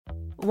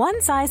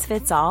One size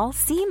fits all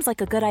seems like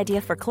a good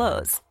idea for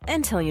clothes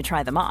until you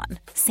try them on.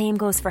 Same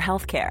goes for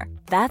healthcare.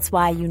 That's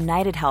why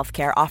United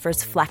Healthcare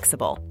offers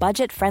flexible,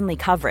 budget-friendly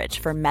coverage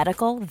for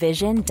medical,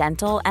 vision,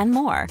 dental, and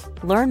more.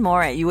 Learn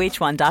more at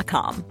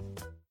uh1.com.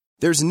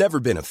 There's never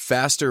been a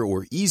faster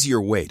or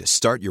easier way to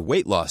start your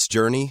weight loss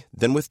journey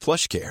than with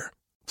PlushCare.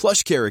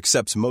 PlushCare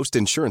accepts most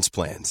insurance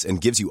plans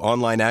and gives you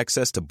online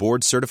access to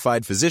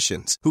board-certified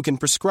physicians who can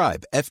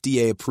prescribe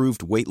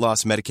FDA-approved weight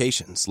loss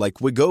medications like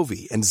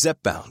Wegovy and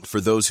Zepbound for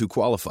those who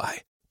qualify.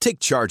 Take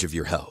charge of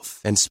your health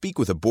and speak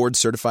with a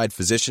board-certified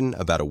physician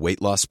about a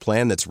weight loss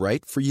plan that's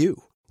right for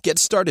you. Get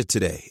started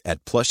today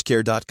at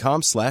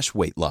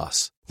plushcare.com/weight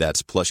loss.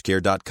 That's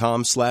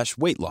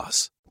plushcare.com/weight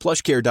loss.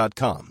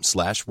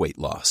 plushcare.com/weight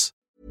loss.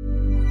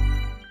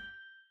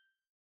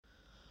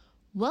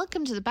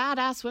 Welcome to the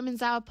Badass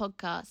Women's Hour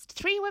podcast.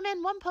 3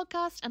 women, 1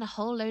 podcast, and a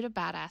whole load of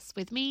badass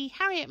with me,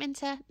 Harriet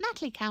Minter,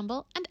 Natalie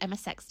Campbell, and Emma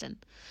Sexton.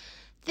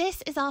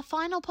 This is our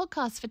final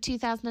podcast for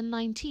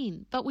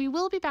 2019, but we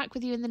will be back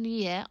with you in the new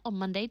year on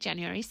Monday,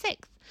 January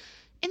 6th.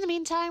 In the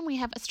meantime, we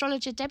have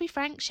astrologer Debbie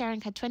Frank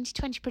sharing her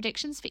 2020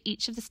 predictions for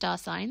each of the star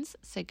signs,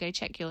 so go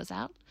check yours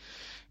out.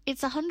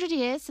 It's 100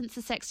 years since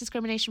the Sex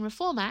Discrimination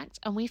Reform Act,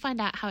 and we find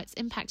out how it's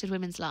impacted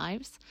women's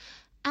lives.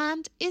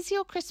 And is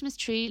your Christmas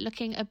tree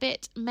looking a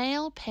bit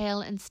male, pale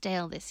and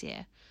stale this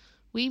year?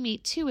 We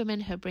meet 2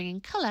 women who are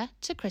bringing colour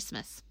to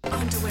Christmas.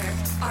 Underwear,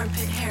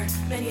 armpit hair,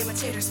 many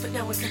imitators, but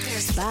no one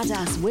compares.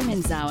 Badass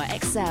Women's Hour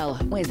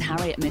XL with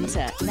Harriet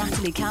Minter,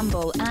 Natalie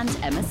Campbell and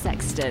Emma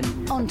Sexton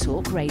on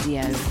Talk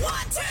Radio. 1,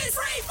 2,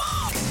 3, 4!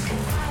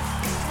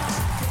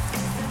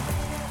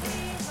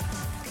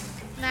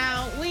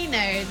 Now, we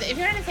know that if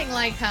you're anything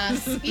like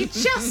us, you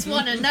just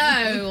want to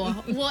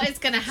know what is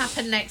going to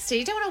happen next year.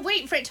 You don't want to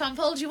wait for it to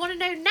unfold. You want to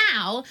know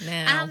now.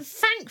 And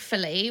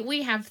thankfully,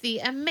 we have the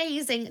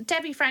amazing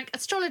Debbie Frank,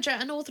 astrologer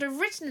and author of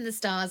Written in the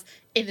Stars,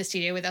 in the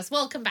studio with us.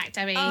 Welcome back,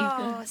 Debbie.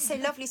 Oh, so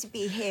lovely to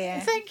be here.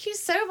 Thank you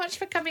so much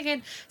for coming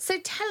in. So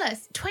tell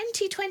us,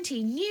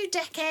 2020, new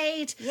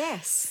decade.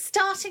 Yes.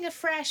 Starting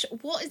afresh,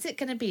 what is it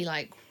going to be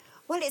like?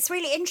 Well, it's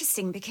really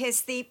interesting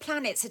because the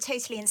planets are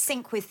totally in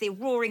sync with the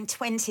roaring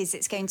 20s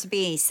it's going to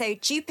be. So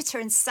Jupiter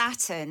and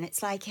Saturn,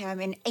 it's like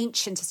in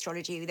ancient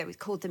astrology that was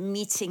called the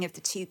meeting of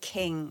the 2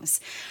 kings.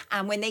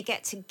 And when they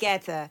get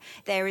together,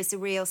 there is a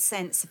real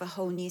sense of a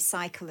whole new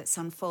cycle that's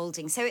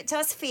unfolding. So it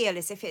does feel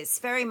as if it's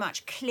very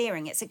much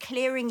clearing. It's a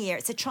clearing year.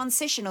 It's a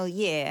transitional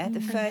year, the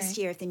first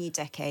year of the new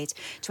decade,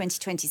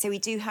 2020. So we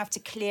do have to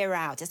clear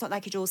out. It's not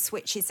like it all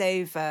switches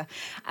over,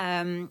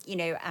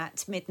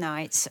 at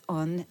midnight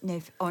on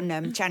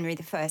January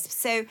the 1st.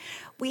 So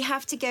we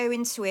have to go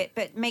into it,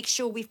 but make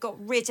sure we've got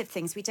rid of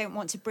things we don't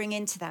want to bring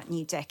into that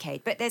new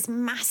decade. But there's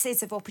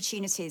masses of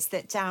opportunities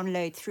that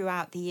download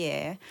throughout the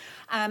year.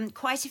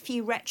 Quite a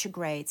few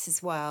retrogrades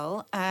as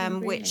well,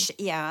 which,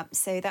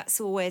 so that's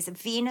always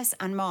Venus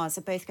and Mars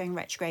are both going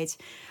retrograde.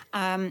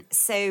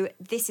 So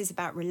this is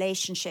about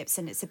relationships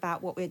and it's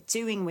about what we're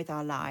doing with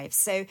our lives.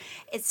 So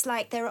it's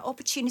like there are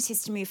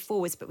opportunities to move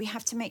forwards, but we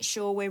have to make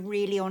sure we're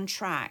really on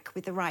track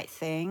with the right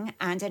thing,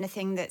 and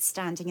anything that's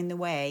standing in the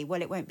way,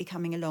 well, it won't be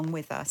coming along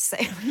with us. So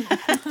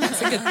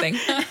that's a good thing.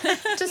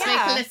 Just make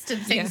a list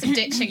of things of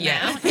ditching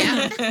now.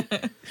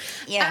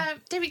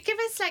 Debbie, give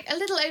us like a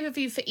little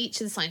overview for each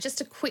of the signs, just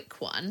a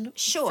quick one.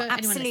 Sure,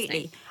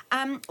 absolutely.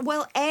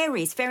 Well,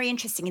 Aries, very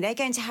interesting. They're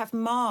going to have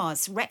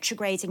Mars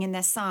retrograding in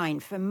their sign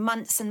for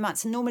months and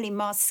months. And normally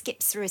Mars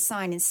skips through a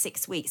sign in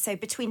 6 weeks. So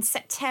between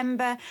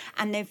September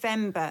and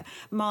November,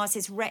 Mars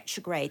is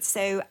retrograde.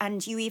 So,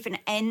 and you even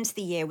end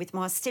the year with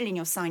Mars still in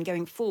your sign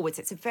going forwards.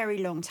 It's a very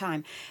long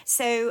time.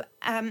 So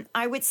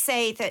I would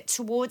say that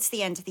towards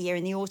the end of the year,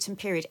 in the autumn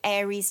period,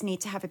 Aries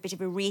need to have a bit of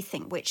a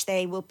rethink, which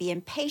they will be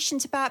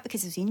impatient about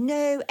because, as you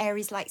know,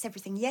 Aries likes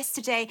everything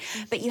yesterday.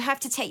 But you have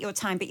to take your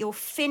time. But you'll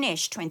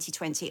finish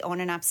 2020 on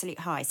an absolute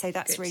high. So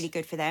that's really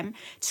good for them.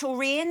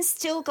 Taurians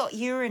still got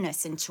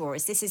Uranus in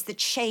Taurus. This is the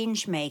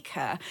change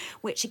maker,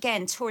 which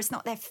again, Taurus,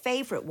 not their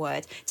favourite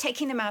word,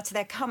 taking them out of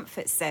their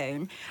comfort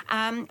zone.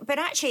 But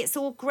actually, it's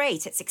all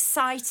great. It's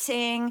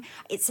exciting.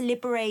 It's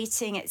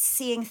liberating. It's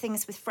seeing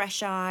things with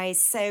fresh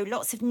eyes. So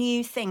lots of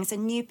new things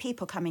and new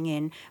people coming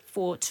in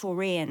for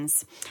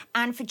Taurians.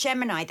 And for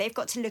Gemini, they've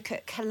got to look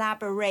at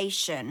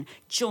collaboration,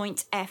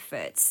 joint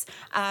efforts.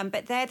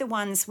 But they're the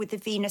ones with the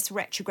Venus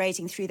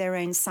retrograding through their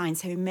own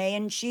signs. So May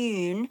and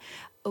June,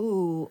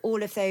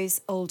 all of those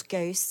old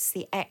ghosts,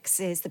 the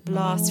exes, the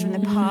blasts from the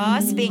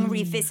past being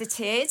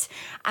revisited.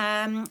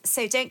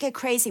 So don't go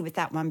crazy with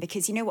that one,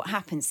 because you know what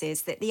happens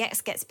is that the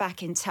ex gets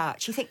back in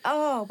touch. You think,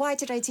 oh, why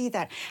did I do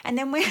that? And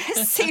then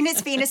as soon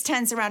as Venus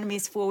turns around and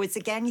moves forwards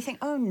again, you think,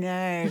 oh,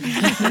 no.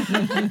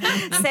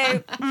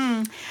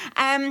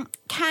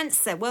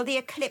 Cancer. Well, the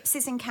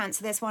eclipses in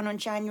Cancer, there's one on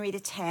January the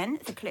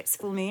 10th, eclipse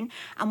full moon,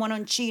 and one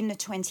on June the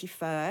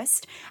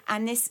 21st.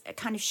 And this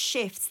kind of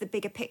shifts the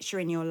bigger picture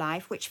in your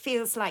life, which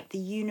feels like the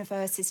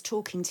universe is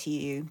talking to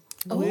you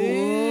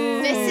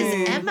This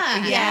is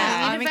Emma.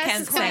 Yeah, I'm a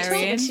Universe is quite Cancerian.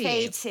 talking to you.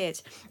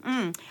 Fated.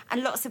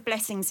 And lots of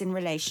blessings in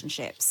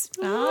relationships.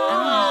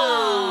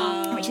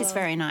 Which is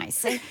very nice.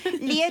 So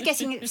Leo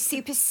getting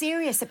super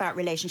serious about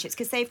relationships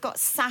because they've got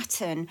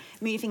Saturn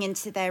moving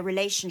into their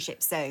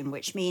relationship zone,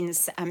 which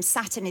means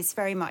Saturn is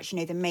very much,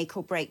 the make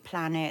or break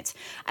planet.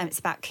 It's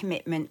about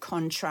commitment,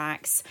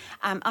 contracts.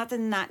 Other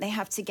than that, they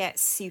have to get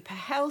super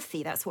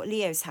healthy. That's what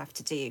Leos have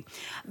to do.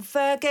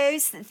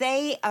 Virgos,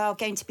 they are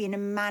going to be in a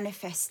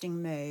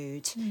manifesting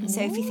mode.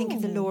 So if you think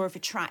of the law of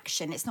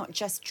attraction, it's not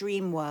just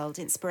dream world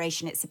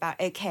inspiration. It's about,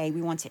 okay,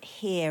 we want it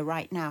here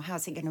right now.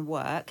 How's it going to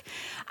work?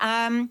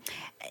 And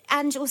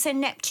also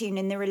Neptune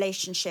in the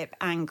relationship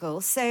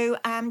angle. So,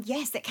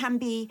 yes, that can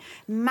be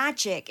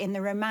magic in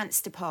the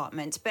romance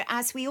department. But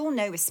as we all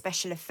know with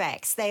special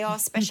effects, they are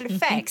special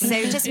effects.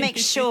 So just make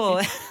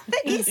sure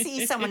that you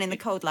see someone in the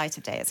cold light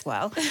of day as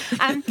well.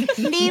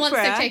 Libra. Once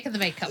they've taken the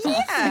makeup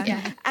off.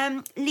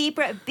 Yeah.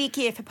 Libra, a big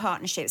year for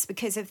partnerships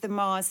because of the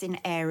Mars in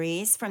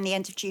Aries from the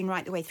end of June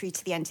right the way through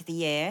to the end of the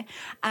year.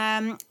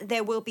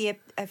 There will be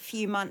a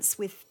few months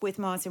with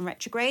Mars in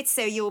retrograde,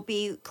 so you'll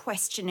be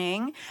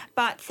questioning,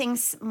 but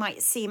things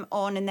might seem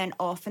on and then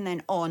off and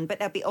then on, but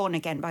they'll be on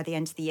again by the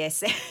end of the year.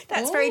 So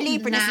that's very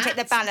Libra, isn't it?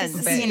 The balance,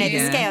 the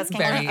scales can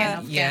very, go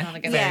up.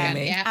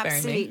 yeah,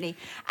 Absolutely.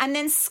 And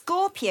then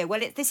Scorpio,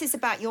 well, this is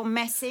about your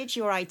message,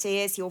 your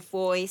ideas, your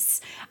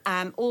voice,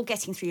 all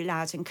getting through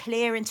loud and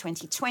clear in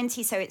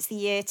 2020. So it's the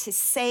year to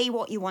say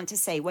what you want to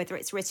say, whether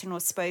it's written or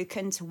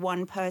spoken to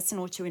one person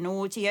or to an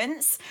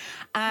audience.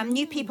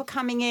 New people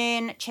coming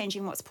in,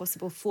 changing what's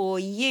possible for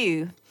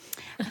you.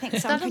 I think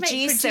some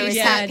producer is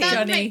happy.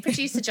 That'll make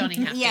producer Johnny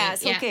happy. Yeah,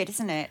 it's all good,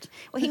 isn't it?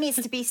 Well, he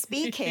needs to be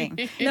speaking.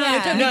 No,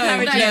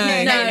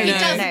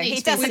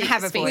 He doesn't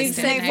have a voice.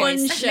 No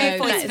voice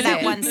for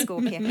that one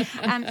Scorpio.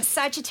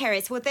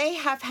 Sagittarius, well, they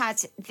have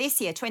had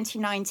this year,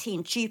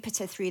 2019,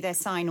 Jupiter through their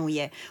sign all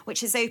year,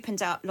 which has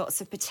opened up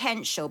lots of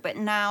potential, but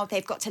now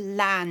they've got to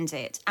land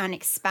it and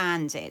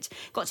expand it.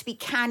 Got to be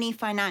canny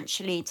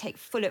financially, take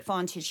full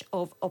advantage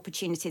of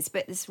opportunities,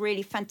 but there's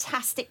really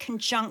fantastic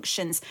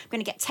conjunctions. I'm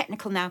going to get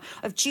technical now,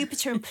 of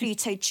Jupiter and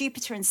Pluto,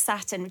 Jupiter and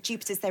Saturn.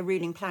 Jupiter's their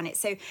ruling planet.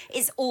 So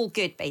it's all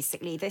good,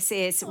 basically. This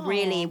is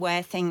really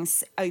where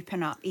things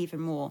open up even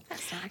more.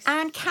 That's nice.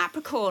 And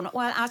Capricorn,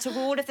 well, out of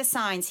all of the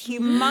signs,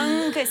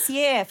 humongous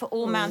year for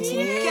all mountain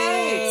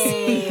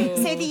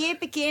goats. So the year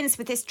begins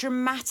with this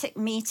dramatic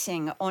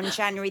meeting on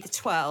January the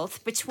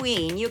 12th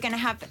between, you're going to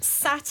have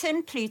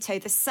Saturn, Pluto,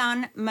 the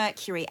Sun,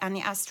 Mercury, and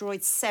the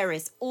asteroid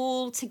Ceres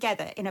all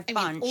together in a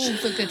bunch. All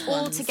the good ones.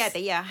 All together,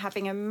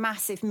 having a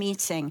massive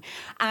meeting.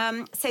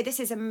 So this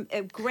is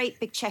a great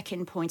big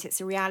check-in point.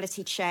 It's a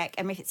reality check.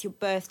 And if it's your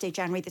birthday,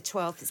 January the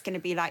 12th, it's going to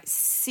be like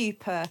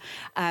super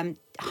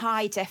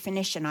high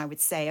definition, I would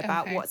say,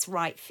 about what's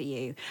right for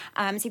you.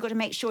 So you've got to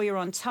make sure you're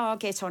on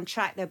target, on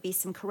track. There'll be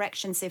some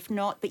corrections if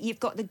not. But you've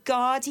got the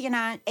guardian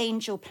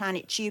angel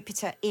planet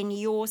Jupiter in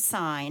your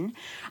sign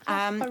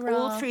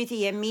all through the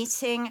year,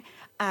 meeting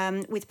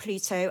with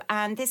Pluto.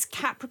 And this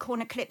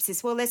Capricorn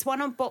eclipses, well, there's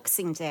one on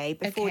Boxing Day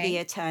before the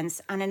year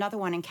turns and another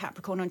one in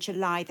Capricorn on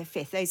July the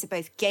 5th. Those are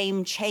both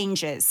game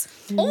changers.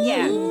 Ooh.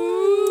 Yeah.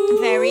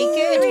 Very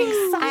good.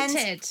 Very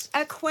excited.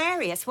 And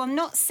Aquarius, well,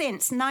 not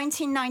since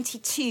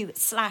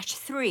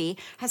 1992/3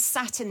 has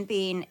Saturn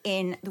been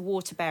in the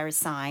water bearer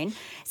sign.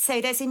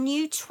 So there's a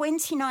new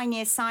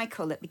 29-year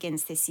cycle that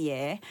begins this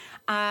year,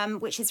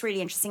 which is really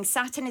interesting.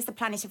 Saturn is the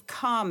planet of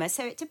karma,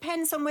 so it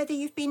depends on whether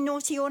you've been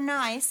naughty or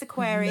nice,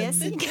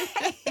 Aquarius. You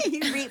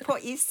reap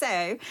what you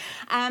sow.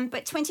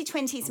 But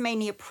 2020 is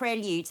mainly a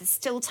prelude. There's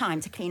still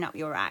time to clean up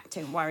your act,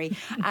 don't worry.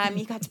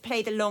 You've got to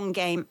play the long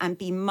game and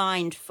be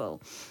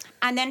mindful.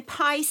 And then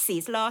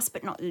Pisces, last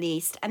but not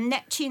least, and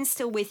Neptune's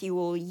still with you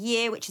all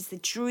year, which is the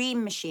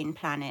dream machine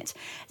planet.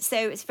 So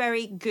it's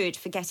very good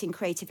for getting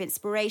creative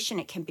inspiration.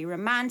 It can be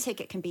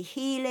romantic, it can be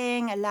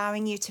healing,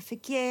 allowing you to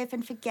forgive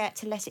and forget,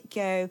 to let it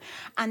go.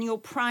 And your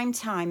prime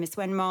time is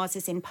when Mars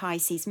is in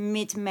Pisces,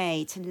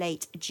 mid-May to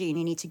late June.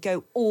 You need to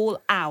go all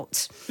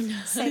out.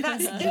 So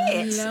that's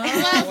it.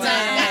 Well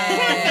done.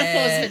 Round of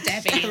applause for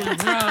Debbie.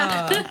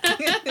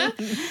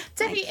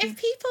 Debbie, if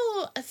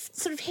people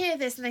sort of hear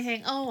this and they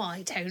think,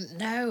 I don't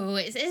know,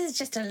 it's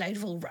just a load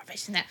of all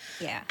rubbish and that.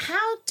 Yeah.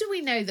 How do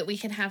we know that we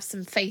can have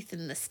some faith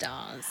in the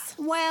stars?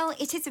 Well,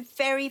 it is a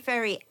very,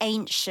 very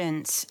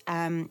ancient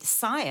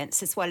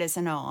science as well as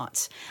an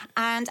art.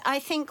 And I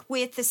think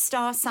with the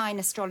star sign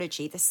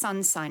astrology, the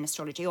sun sign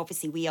astrology,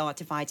 obviously we are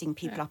dividing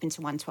people up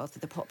into 1/12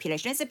 of the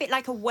population. It's a bit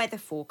like a weather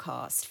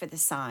forecast for the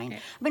sign.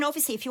 I mean,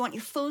 obviously, if you want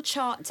your full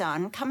chart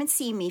done, come and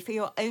see me for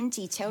your own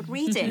detailed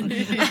reading.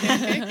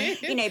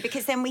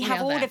 Because then we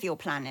have all of your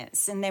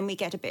planets and then we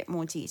get a bit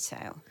more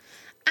detail.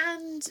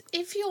 And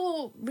if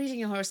you're reading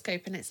your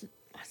horoscope and it's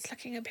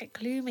looking a bit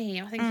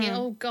gloomy, I'm thinking,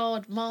 oh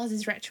God, Mars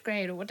is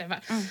retrograde or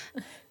whatever.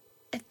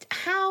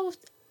 How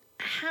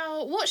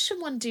what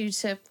should one do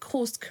to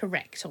course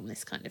correct on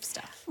this kind of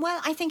stuff?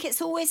 Well, I think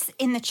it's always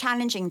in the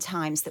challenging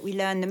times that we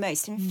learn the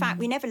most. In fact,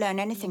 we never learn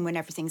anything when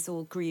everything's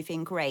all groovy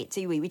and great,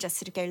 do we? We just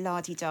sort of go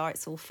la-di-da,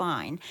 it's all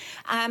fine.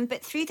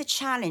 But through the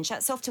challenge,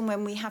 that's often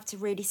when we have to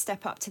really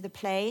step up to the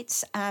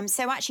plate.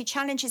 So actually,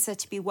 challenges are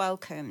to be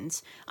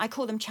welcomed. I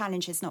call them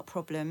challenges, not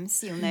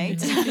problems, you'll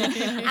note.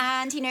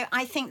 And,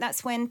 I think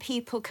that's when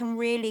people can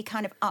really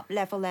kind of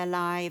up-level their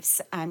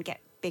lives and get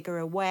bigger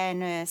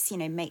awareness,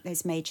 make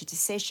those major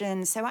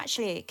decisions. So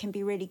actually it can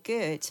be really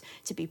good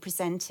to be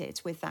presented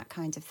with that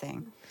kind of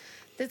thing.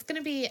 There's going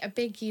to be a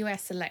big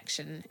US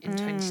election in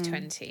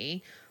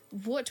 2020.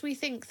 What do we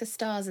think the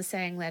stars are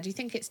saying there? Do you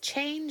think it's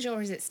change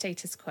or is it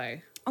status quo?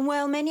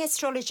 Well, many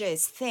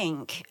astrologers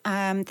think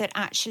that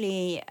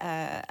actually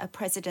a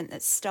president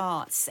that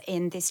starts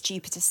in this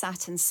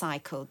Jupiter-Saturn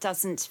cycle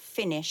doesn't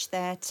finish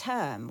their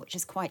term, which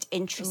is quite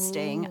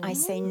interesting. Ooh. I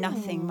say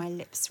nothing, my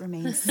lips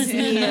remain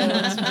sealed.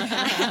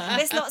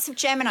 There's lots of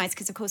Geminis,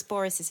 because, of course,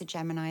 Boris is a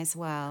Gemini as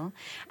well.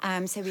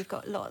 So we've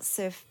got lots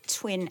of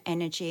twin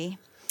energy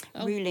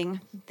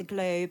ruling the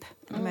globe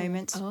at the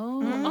moment.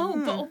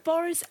 But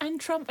Boris and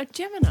Trump are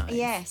Gemini.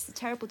 Yes, the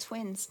terrible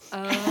twins.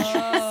 Oh,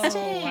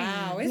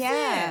 wow. Is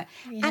yeah.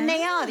 And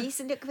they are. They used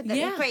to look with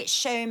the great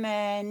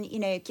showman,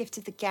 gift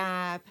of the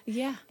gab.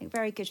 Yeah.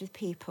 Very good with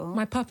people.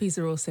 My puppies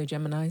are also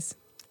Geminis.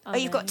 Oh,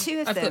 you've got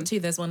two of them? I've got two.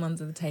 There's one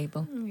under the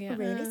table. Yeah. Oh,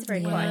 really? It's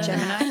very quiet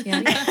Gemini.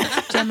 Yeah.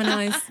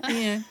 Geminis.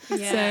 Yeah.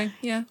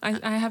 So,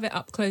 I have it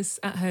up close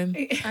at home.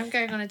 I'm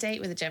going on a date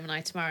with a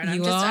Gemini tomorrow, and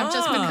I've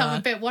just become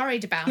a bit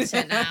worried about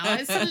it now.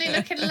 It's suddenly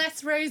looking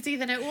less rosy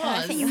than it was.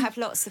 I think you have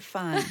lots of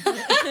fun.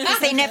 Because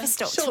they never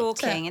stop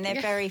talking, and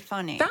they're very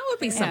funny. That would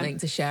be something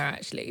to share,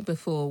 actually,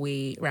 before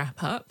we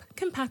wrap up.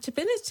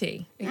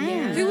 Compatibility.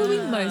 Yeah. Who are we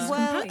most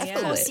compatible with?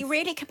 Of course, you're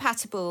really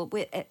compatible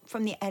with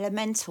from the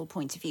elemental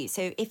point of view.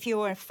 So if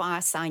you're a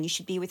fire sign, you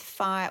should be with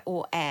fire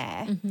or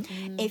air.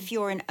 If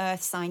you're an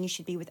earth sign, you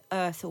should be with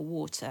earth or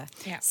water.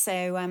 Yeah.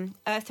 So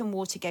earth and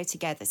water go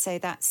together. So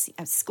that's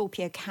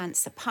Scorpio,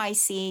 Cancer,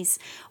 Pisces.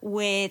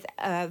 With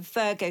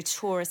Virgo,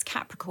 Taurus,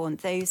 Capricorn,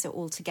 those are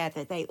all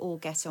together. They all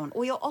get on.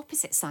 Or your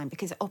opposite sign,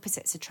 because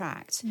opposites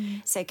attract.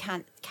 So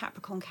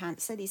Capricorn,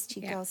 Cancer, these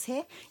two girls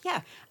here. Yeah.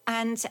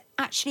 And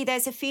actually,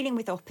 there's a feeling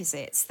with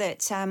opposites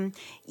that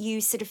you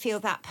sort of feel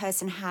that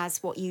person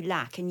has what you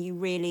lack and you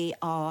really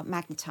are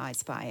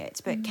magnetised by it,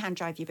 but can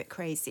drive you a bit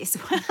crazy as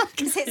well,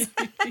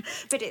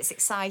 but it's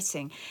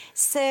exciting.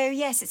 So,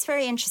 yes, it's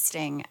very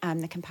interesting,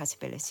 the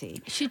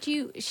compatibility. Should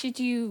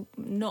you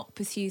not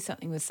pursue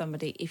something with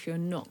somebody if you're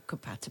not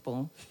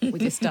compatible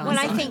with your star Well,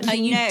 sign? I think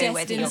you know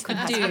whether you're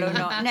compatible or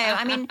not. No,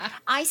 I mean,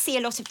 I see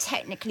a lot of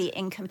technically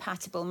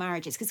incompatible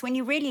marriages because when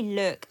you really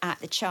look at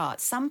the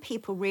chart, some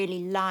people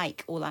really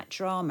like all that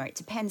drama. It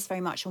depends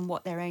very much on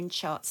what their own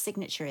chart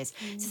signature is.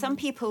 So some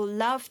people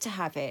love to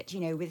have it,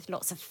 with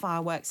lots of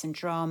fireworks and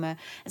drama,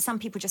 and some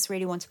people just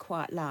really want a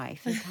quiet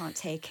life and can't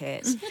take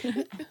it.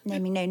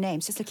 Naming no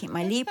names, just looking at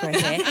my Libra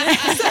here.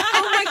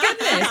 Oh my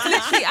goodness.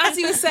 Literally, as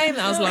you were saying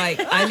that, I was like,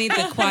 I need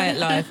the quiet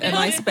life, and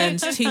I spend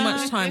too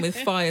much time with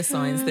fire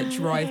signs that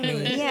drive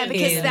me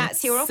because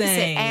that's your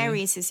opposite.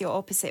 Aries is your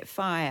opposite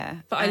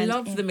fire. But I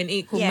love them in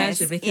equal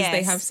measure because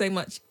they have so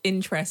much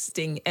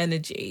interesting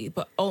energy.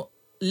 But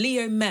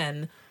Leo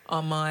men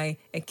are my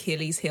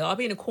Achilles heel. I'll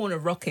be in a corner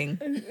rocking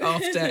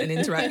after an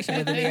interaction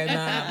with a Leo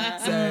man.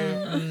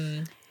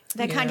 So...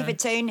 They're kind of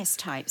Adonis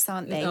types,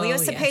 aren't they? Well, you're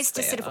supposed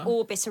to sort of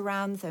orbit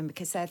around them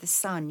because they're the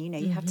sun.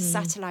 You have to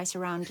satellite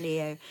around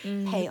Leo,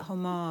 pay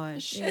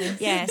homage.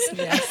 Yes.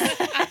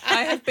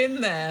 I have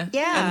been there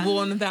and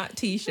worn that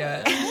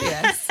T-shirt.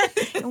 Yes.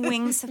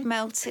 Wings have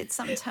melted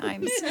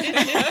sometimes.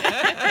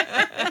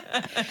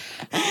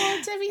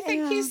 Debbie,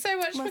 thank you so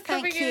much for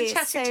coming in and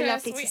chatting to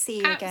us. So lovely to see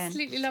you again.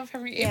 Absolutely love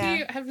having you. If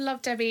you have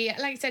loved Debbie,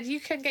 like I said, you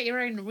can get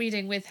your own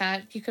reading with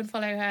her. You can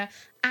follow her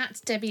at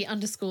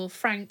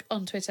Debbie_Frank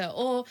on Twitter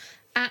or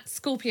at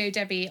Scorpio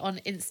Debbie on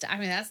Insta. I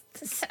mean, that's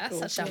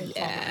such a hot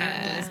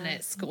handle, isn't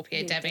it?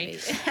 Scorpio Debbie.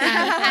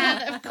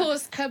 And of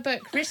course, her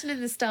book, Written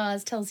in the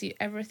Stars, tells you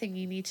everything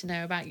you need to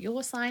know about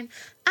your sign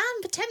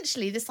and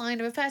potentially the sign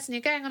of a person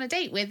you're going on a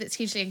date with that's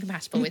hugely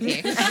incompatible with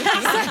you.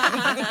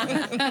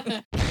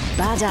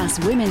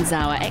 Badass Women's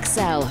Hour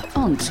XL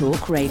on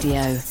Talk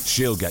Radio.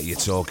 She'll get you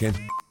talking.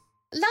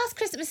 Last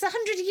Christmas,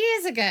 100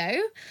 years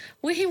ago,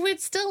 we would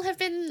still have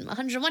been,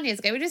 101 years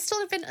ago, we would still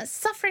have been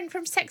suffering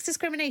from sex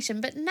discrimination.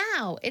 But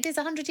now it is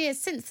 100 years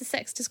since the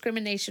Sex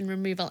Discrimination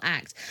Removal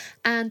Act.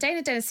 And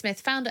Dana Dennis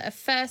Smith, founder of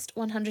First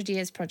 100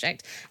 Years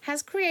Project,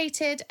 has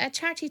created a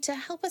charity to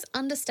help us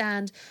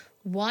understand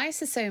why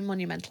this is so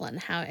monumental and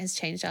how it has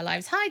changed our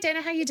lives. Hi,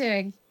 Dana, how are you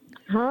doing?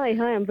 Hi,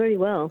 I'm very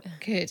well.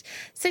 Good.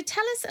 So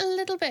tell us a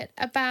little bit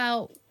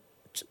about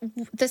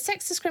the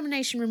Sex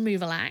Discrimination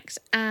Removal Act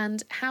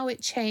and how it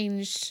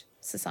changed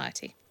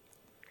society.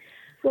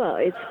 Well,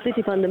 it's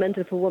pretty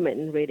fundamental for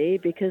women, really,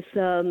 because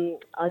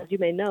as you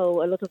may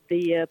know, a lot of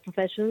the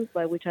professions,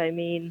 by which I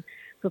mean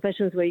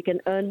professions where you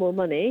can earn more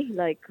money,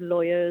 like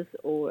lawyers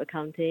or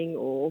accounting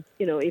or,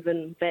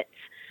 even vets,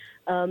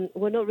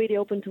 were not really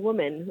open to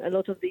women. A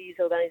lot of these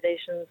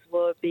organizations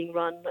were being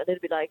run a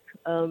little bit like,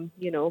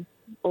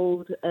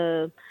 old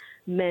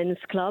men's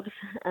clubs,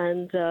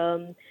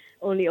 and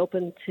only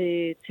open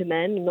to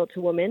men, not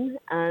to women.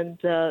 And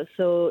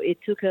so it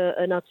took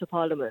an act of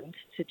parliament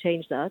to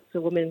change that, so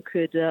women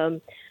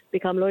could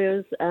become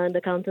lawyers and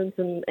accountants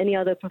and any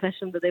other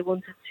profession that they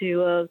wanted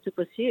to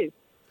pursue.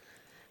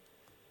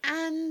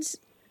 And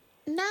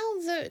now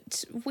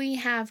that we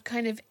have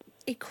kind of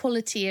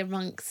equality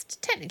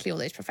amongst technically all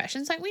those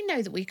professions, like we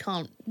know that we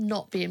can't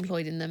not be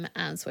employed in them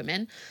as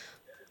women,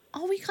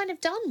 are we kind of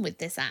done with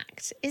this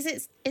act?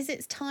 Is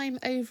its time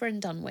over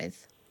and done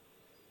with?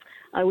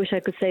 I wish I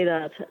could say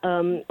that.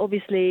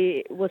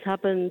 Obviously, what's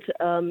happened,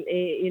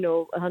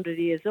 100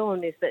 years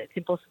on, is that it's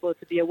impossible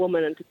to be a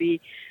woman and to be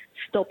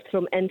stopped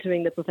from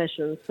entering the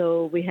profession.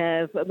 So we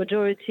have a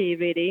majority,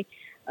 really,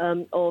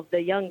 of the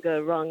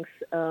younger ranks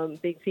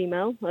being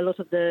female. A lot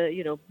of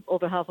the,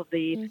 over half of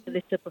the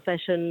solicitor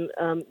profession,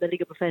 the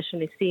legal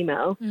profession is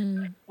female.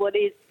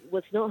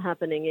 What's not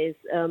happening is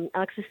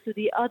access to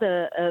the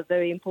other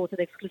very important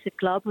exclusive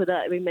club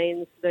that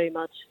remains very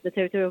much the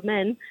territory of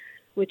men,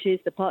 which is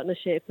the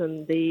partnership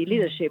and the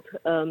leadership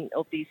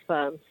of these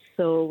firms.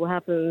 So what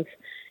happens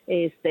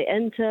is they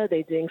enter,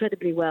 they do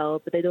incredibly well,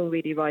 but they don't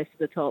really rise to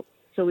the top.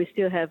 So we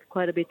still have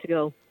quite a bit to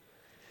go.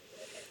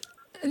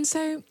 And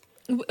so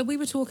we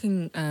were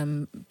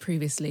talking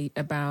previously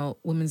about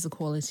women's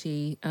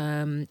equality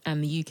and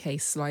the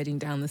UK sliding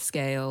down the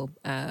scale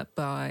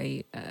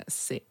by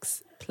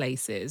 6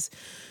 places.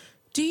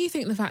 Do you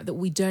think the fact that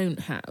we don't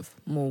have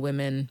more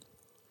women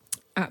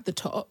at the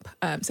top,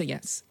 so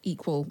yes,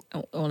 equal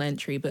on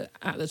entry, but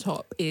at the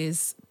top,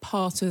 is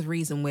part of the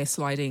reason we're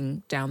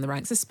sliding down the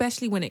ranks,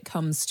 especially when it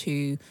comes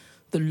to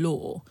the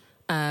law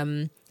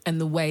and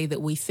the way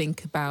that we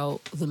think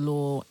about the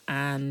law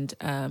and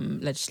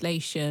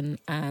legislation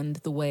and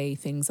the way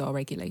things are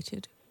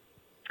regulated?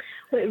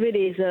 Well, it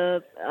really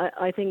is.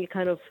 I think it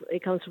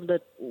comes from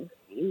the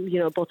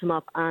bottom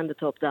up and the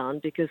top down,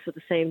 because at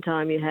the same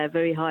time you have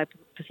very high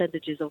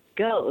percentages of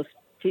girls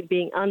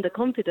being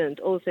underconfident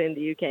also in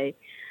the UK.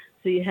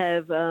 So you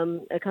have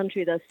a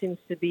country that seems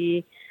to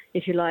be,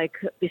 if you like,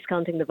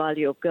 discounting the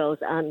value of girls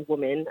and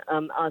women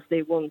as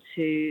they want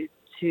to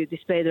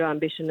display their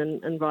ambition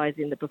and rise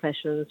in the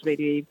professions,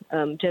 really,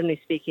 generally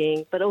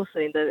speaking, but also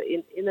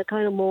in a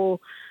kind of more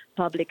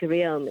public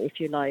realm, if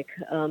you like.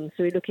 So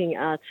we're looking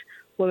at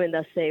women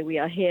that say we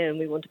are here and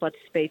we want to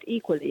participate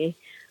equally,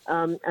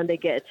 and they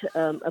get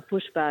a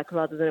pushback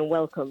rather than a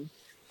welcome.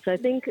 So I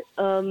think,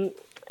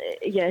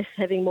 yes,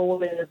 having more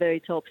women at the very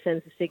top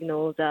sends a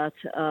signal that,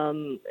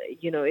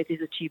 it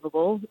is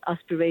achievable.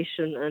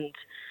 Aspiration and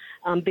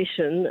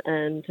ambition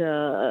and,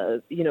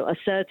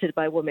 asserted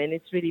by women,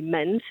 it's really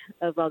meant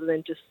rather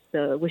than just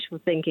wishful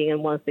thinking.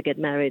 And once they get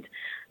married,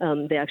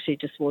 they actually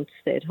just want to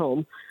stay at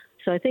home.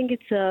 So I think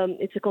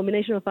it's a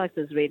combination of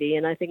factors, really.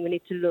 And I think we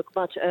need to look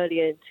much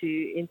earlier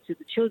into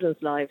the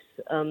children's lives,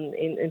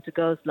 into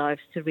girls'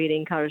 lives, to really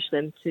encourage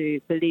them to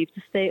believe,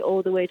 to stay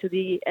all the way to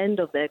the end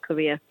of their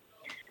career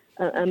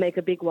and make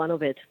a big one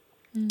of it.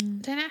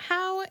 Dana,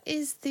 how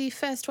is the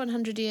First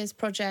 100 Years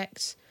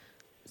project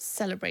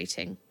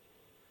celebrating?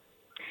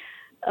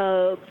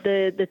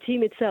 The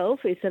team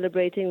itself is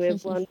celebrating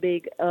with one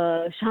big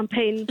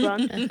champagne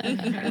run.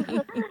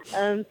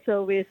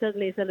 So we're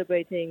certainly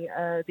celebrating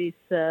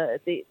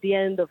the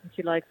end of, if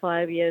you like,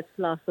 5 years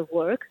plus of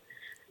work.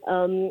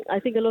 I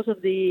think a lot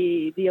of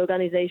the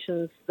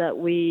organizations that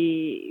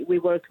we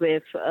worked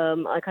with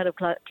are kind of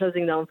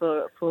closing down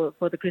for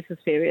the Christmas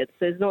period.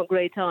 So it's not a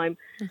great time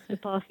to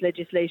pass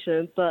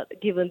legislation, but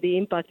given the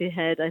impact it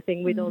had, I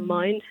think we don't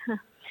mind.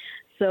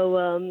 So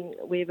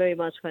we're very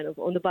much kind of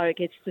on the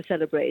barricades to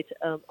celebrate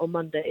on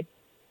Monday.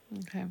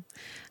 Okay.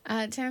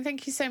 Tana,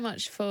 thank you so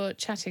much for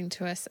chatting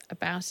to us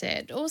about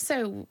it.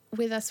 Also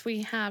with us,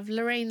 we have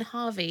Lorraine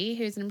Harvey,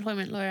 who's an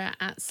employment lawyer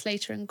at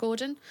Slater and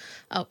Gordon.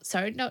 Oh,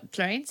 sorry, not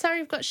Lorraine. Sorry,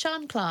 we've got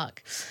Sian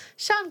Clark.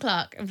 Sian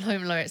Clark,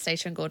 employment lawyer at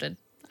Slater and Gordon,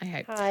 I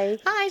hope. Hi.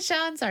 Hi,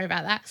 Sian. Sorry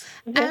about that.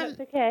 That's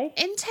okay.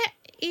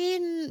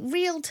 In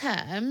real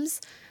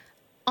terms,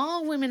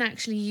 are women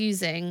actually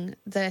using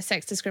the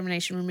Sex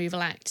Discrimination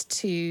Removal Act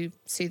to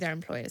sue their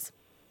employers?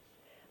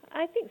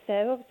 I think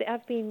so. Obviously,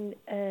 I've been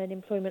an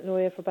employment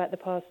lawyer for about the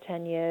past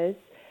 10 years,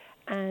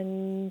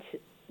 and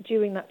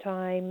during that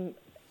time,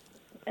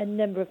 a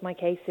number of my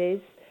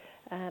cases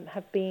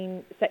have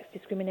been sex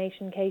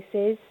discrimination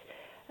cases.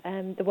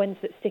 The ones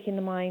that stick in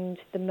the mind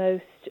the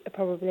most are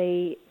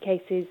probably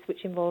cases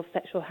which involve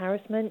sexual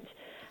harassment,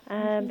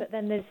 but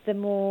then there's the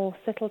more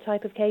subtle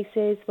type of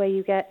cases where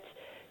you get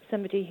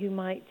somebody who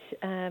might,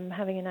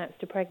 having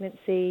announced a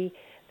pregnancy,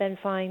 then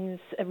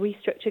finds a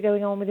restructure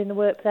going on within the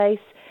workplace.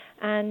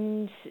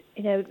 And,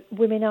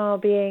 women are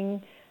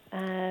being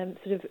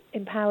sort of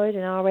empowered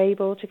and are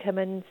able to come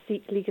and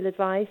seek legal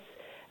advice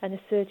and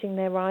asserting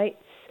their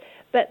rights.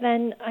 But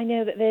then I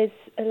know that there's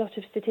a lot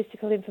of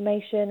statistical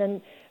information,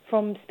 and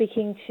from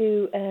speaking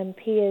to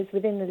peers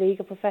within the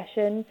legal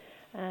profession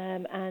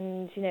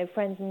and,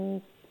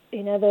 friends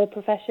in other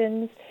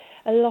professions,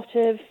 a lot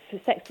of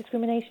sex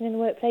discrimination in the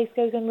workplace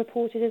goes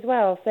unreported as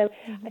well. So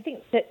I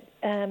think that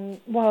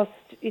whilst,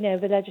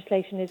 the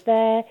legislation is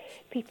there,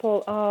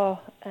 people are,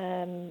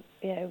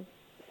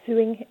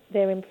 suing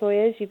their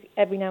employers. You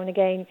every now and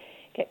again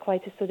get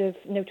quite a sort of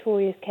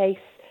notorious case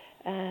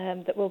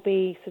that will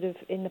be sort of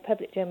in the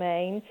public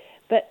domain,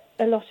 but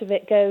a lot of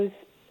it goes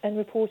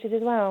unreported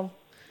as well.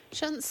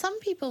 Sean, some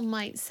people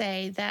might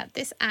say that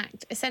this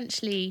act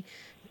essentially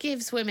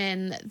gives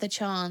women the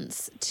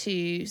chance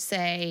to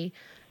say,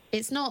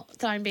 it's not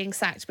that I'm being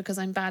sacked because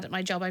I'm bad at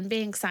my job, I'm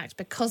being sacked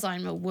because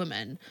I'm a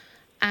woman,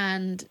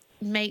 and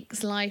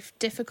makes life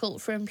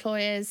difficult for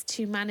employers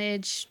to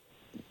manage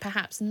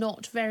perhaps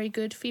not very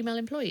good female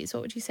employees.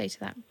 What would you say to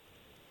that?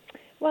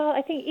 Well,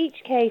 I think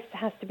each case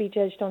has to be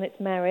judged on its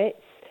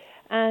merits,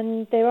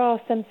 and there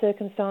are some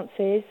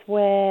circumstances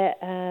where,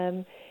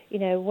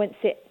 once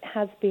it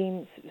has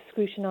been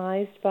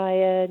scrutinised by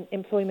an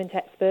employment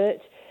expert,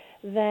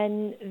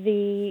 then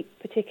the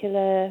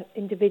particular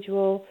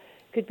individual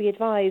could be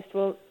advised,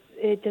 well,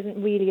 it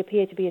doesn't really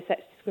appear to be a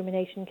sex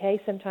discrimination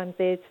case. Sometimes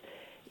there's,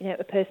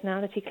 a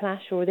personality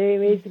clash, or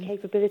there is a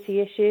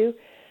capability issue.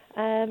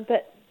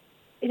 But,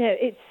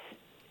 it's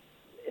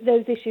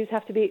those issues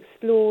have to be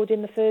explored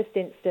in the first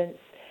instance.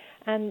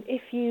 And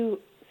if you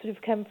sort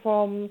of come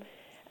from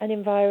an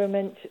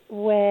environment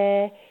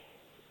where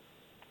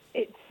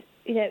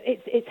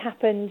it's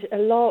happened a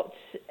lot,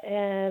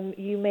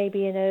 you may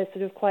be in a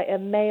sort of quite a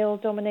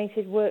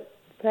male-dominated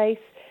workplace,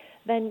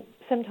 then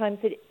sometimes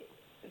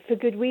for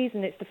good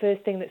reason, it's the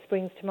first thing that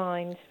springs to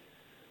mind.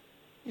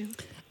 Yeah.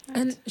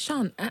 And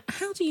Sean,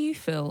 how do you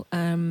feel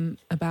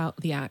about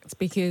the Act?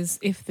 Because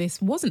if this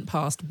wasn't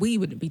passed, we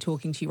wouldn't be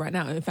talking to you right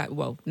now. In fact,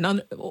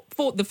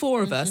 the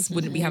four of us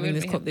wouldn't be having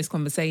this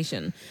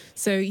conversation.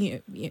 So,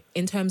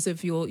 in terms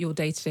of your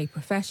day-to-day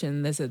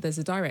profession, there's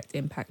a direct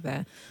impact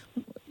there.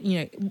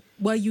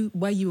 Were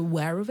you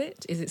aware of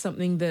it? Is it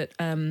something that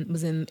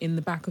was in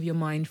the back of your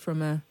mind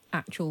from a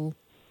actual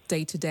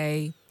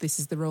day-to-day, this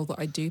is the role that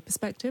I do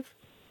perspective?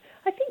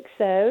 I think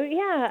so.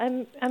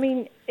 Yeah. I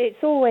mean,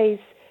 it's always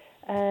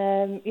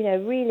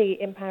really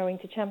empowering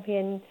to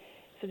champion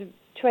sort of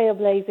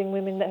trailblazing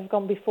women that have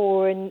gone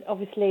before and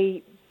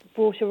obviously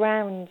brought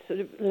around sort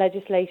of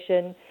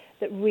legislation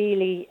that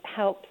really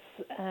helps,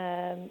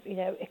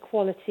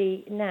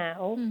 equality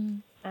now.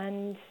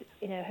 And,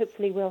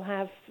 hopefully we'll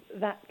have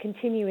that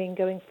continuing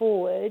going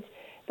forward.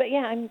 But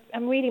yeah,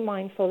 I'm really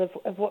mindful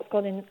of what's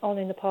gone on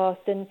in the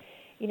past and,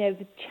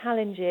 the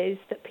challenges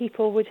that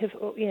people would have,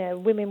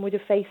 women would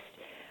have faced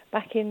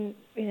back in,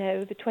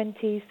 the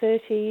 20s,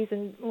 30s,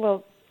 and,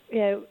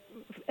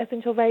 up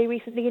until very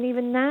recently and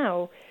even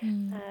now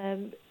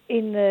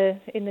in the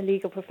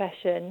legal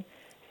profession.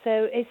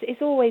 So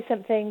it's always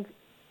something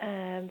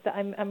that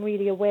I'm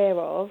really aware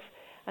of,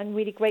 and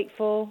really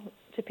grateful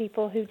to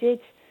people who did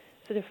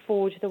sort of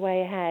forge the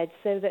way ahead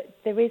so that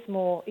there is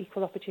more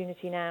equal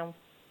opportunity now.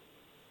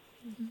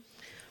 Mm-hmm.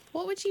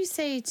 What would you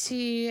say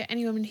to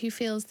any woman who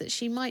feels that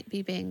she might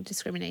be being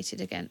discriminated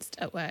against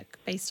at work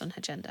based on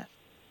her gender?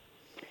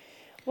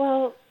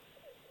 Well,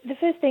 the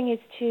first thing is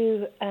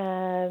to,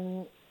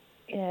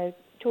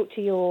 talk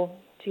to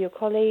your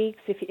colleagues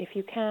if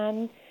you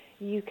can.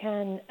 You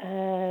can,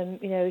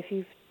 if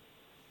you've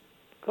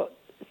got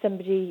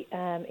somebody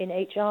in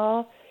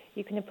HR,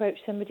 you can approach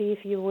somebody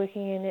if you're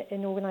working in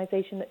an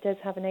organisation that does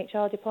have an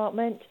HR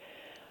department.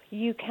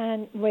 You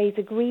can raise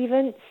a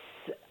grievance,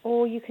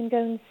 or you can go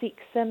and seek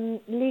some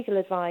legal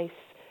advice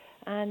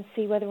and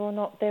see whether or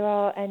not there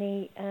are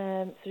any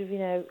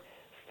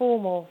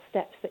formal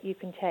steps that you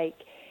can take.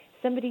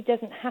 Somebody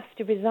doesn't have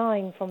to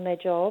resign from their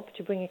job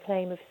to bring a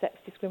claim of sex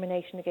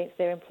discrimination against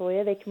their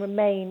employer. They can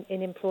remain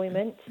in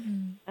employment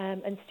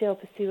and still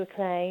pursue a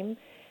claim.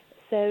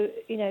 So,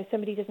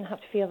 somebody doesn't have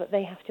to feel that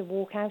they have to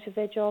walk out of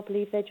their job,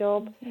 leave their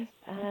job,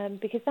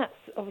 because that's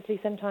obviously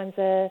sometimes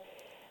a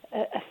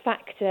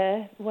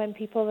factor when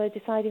people are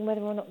deciding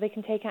whether or not they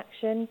can take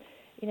action.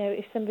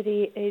 If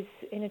somebody is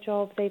in a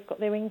job, they've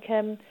got their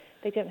income,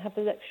 they don't have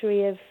the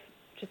luxury of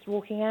just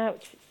walking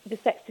out. The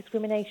sex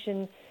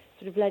discrimination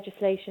sort of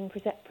legislation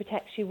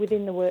protects you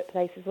within the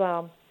workplace as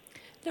well.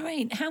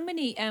 Lorraine, how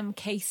many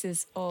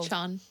cases of...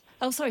 Sean.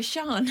 Oh, sorry,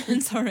 Sean.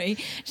 Sorry.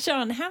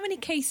 Sean, how many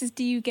cases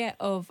do you get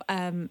of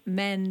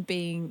men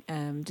being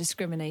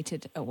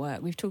discriminated at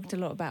work? We've talked a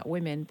lot about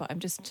women, but I'm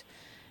just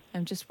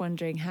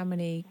wondering how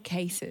many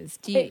cases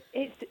do you...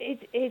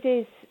 It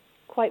is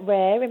quite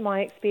rare in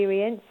my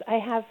experience.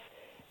 I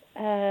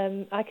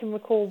can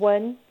recall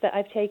one that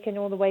I've taken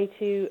all the way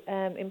to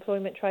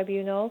employment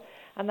tribunal,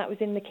 and that was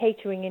in the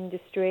catering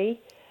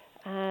industry,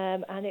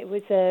 and it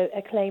was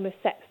a claim of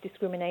sex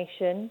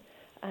discrimination,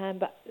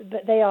 but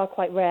they are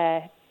quite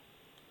rare.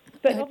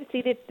 But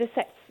obviously the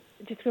sex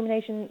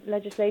discrimination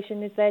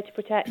legislation is there to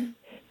protect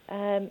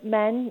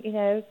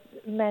men.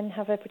 Men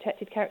have a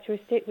protected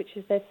characteristic, which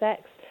is their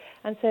sex.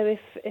 And so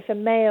if a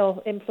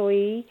male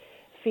employee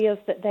feels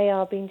that they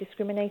are being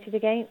discriminated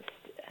against,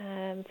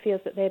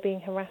 feels that they're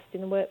being harassed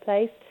in the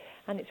workplace,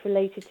 and it's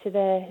related to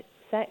their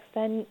sex,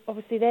 then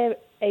obviously they're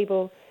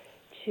able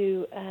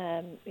to,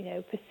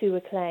 pursue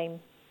a claim.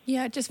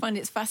 Yeah, I just find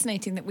it's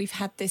fascinating that we've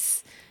had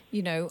this,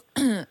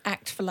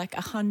 act for like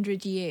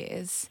 100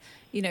 years.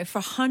 For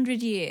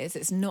 100 years,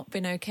 it's not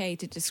been okay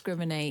to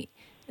discriminate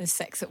against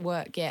sex at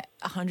work, yet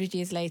 100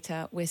 years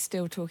later, we're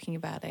still talking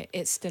about it.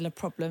 It's still a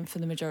problem for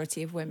the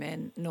majority of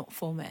women, not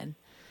for men.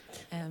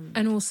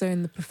 And also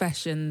in the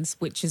professions,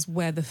 which is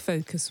where the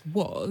focus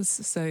was,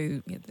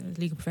 so the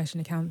legal profession,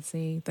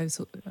 accountancy, those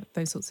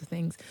sorts of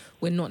things,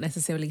 we're not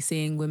necessarily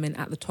seeing women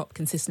at the top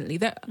consistently.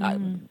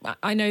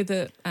 I know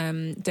that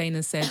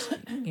Dana said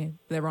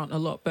there aren't a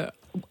lot, but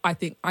I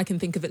think I can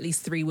think of at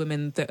least 3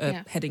 women that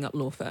are heading up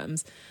law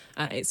firms.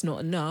 It's not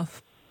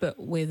enough, but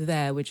we're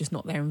there. We're just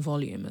not there in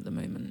volume at the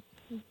moment.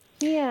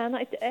 Yeah, and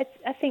I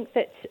think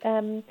that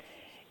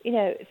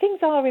things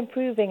are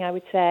improving, I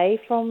would say,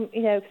 from,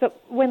 because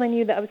when I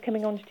knew that I was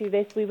coming on to do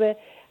this, we were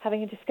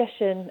having a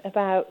discussion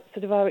about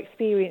sort of our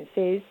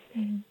experiences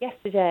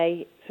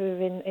yesterday, sort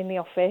of in the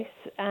office,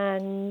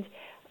 and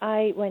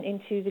I went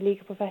into the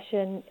legal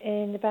profession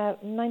in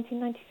about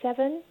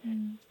 1997,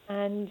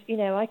 and,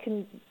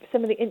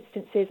 some of the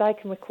instances I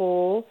can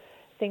recall,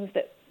 things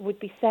that would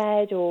be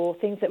said or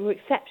things that were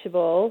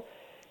acceptable,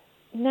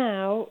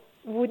 now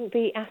wouldn't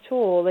be at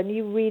all, and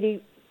you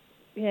really,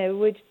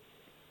 would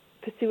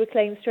pursue a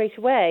claim straight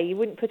away. You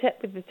wouldn't put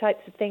up with the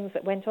types of things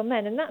that went on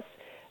then, and that's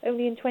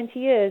only in 20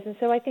 years. And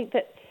so I think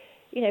that,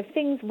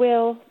 things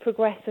will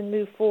progress and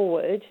move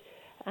forward.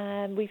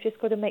 We've just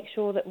got to make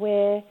sure that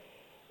we're,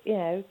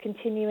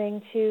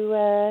 continuing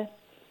to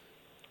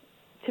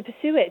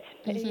pursue it,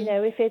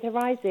 if it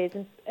arises,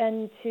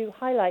 and to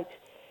highlight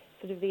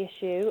sort of the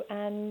issue,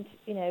 and,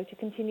 to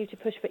continue to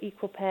push for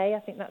equal pay.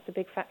 I think that's a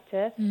big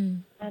factor.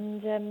 And,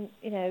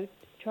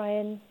 try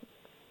and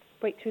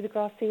break through the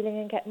glass ceiling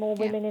and get more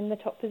women in the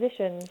top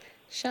positions.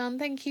 Sian,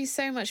 thank you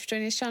so much for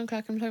joining us. Sian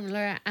Clark, employment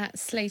lawyer at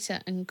Slater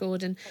and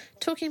Gordon,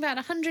 talking about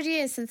 100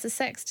 years since the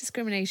Sex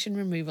Discrimination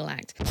Removal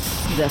Act.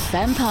 The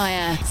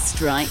Fempire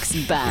strikes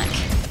back.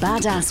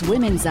 Badass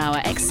Women's Hour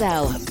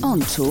XL on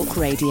Talk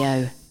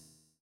Radio.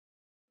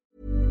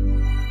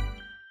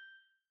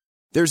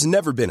 There's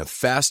never been a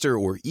faster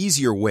or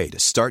easier way to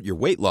start your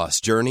weight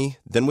loss journey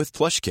than with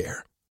PlushCare.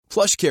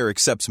 PlushCare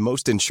accepts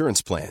most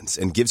insurance plans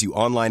and gives you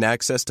online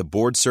access to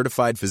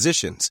board-certified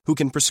physicians who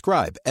can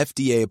prescribe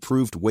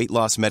FDA-approved weight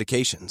loss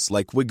medications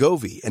like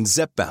Wegovy and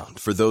Zepbound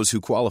for those who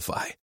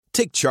qualify.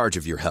 Take charge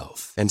of your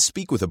health and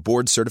speak with a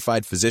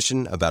board-certified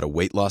physician about a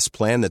weight loss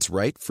plan that's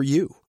right for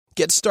you.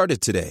 Get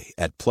started today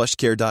at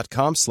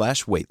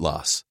plushcare.com/weight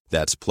loss.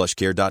 That's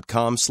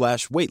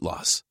plushcare.com/weight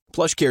loss.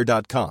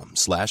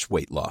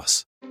 plushcare.com/weight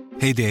loss.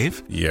 Hey,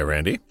 Dave. Yeah,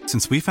 Randy.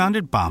 Since we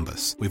founded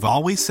Bombas, we've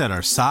always said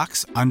our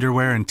socks,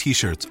 underwear, and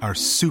T-shirts are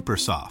super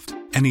soft.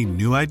 Any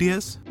new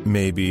ideas?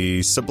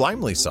 Maybe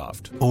sublimely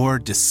soft. Or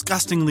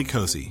disgustingly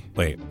cozy.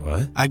 Wait,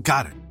 what? I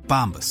got it.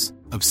 Bombas.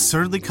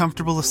 Absurdly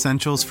comfortable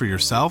essentials for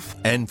yourself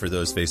and for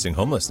those facing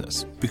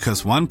homelessness.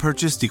 Because one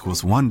purchased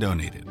equals one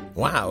donated.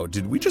 Wow,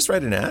 did we just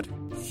write an ad?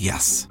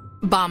 Yes.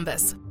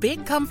 Bombas.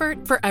 Big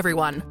comfort for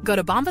everyone. Go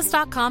to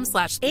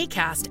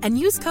bombas.com/ACAST and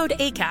use code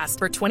ACAST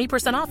for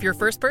 20% off your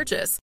first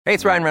purchase. Hey,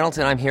 it's Ryan Reynolds,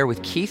 and I'm here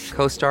with Keith,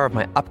 co-star of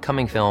my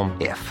upcoming film,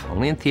 If,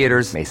 only in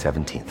theaters May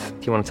 17th.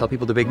 Do you want to tell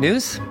people the big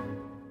news?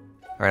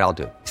 All right, I'll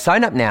do it.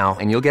 Sign up now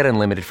and you'll get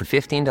unlimited for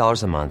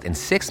 $15 a month and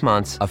 6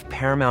 months of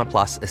Paramount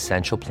Plus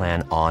Essential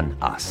Plan on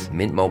us.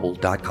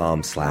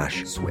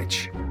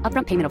 MintMobile.com/switch.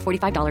 Upfront payment of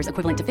 $45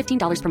 equivalent to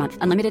 $15 per month.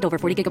 Unlimited over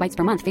 40 gigabytes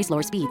per month. Face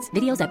lower speeds.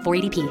 Videos at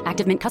 480p.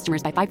 Active Mint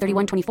customers by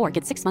 531.24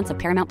 get 6 months of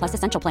Paramount Plus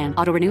Essential Plan.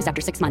 Auto renews after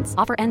 6 months.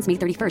 Offer ends May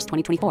 31st,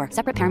 2024.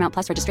 Separate Paramount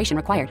Plus registration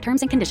required.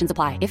 Terms and conditions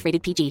apply if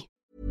rated PG.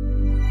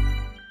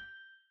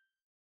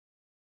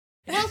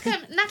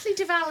 Welcome, Natalie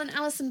Duval and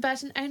Alison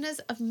Burton, owners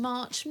of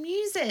March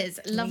Muses.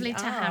 Lovely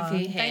to have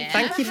you here.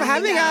 Thank you for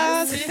having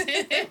us.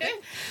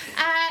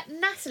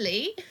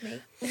 Natalie,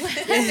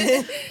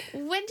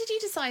 when did you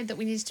decide that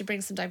we needed to bring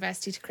some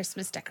diversity to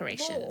Christmas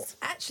decorations? Well,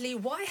 actually,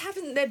 why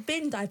haven't there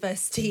been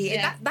diversity?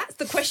 Yeah. That's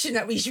the question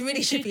that we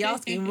really should be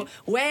asking.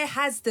 Where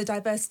has the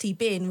diversity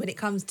been when it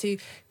comes to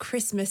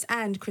Christmas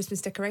and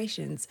Christmas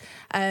decorations?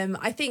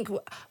 I think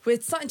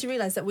we're starting to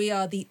realise that we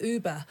are the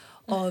Uber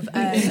of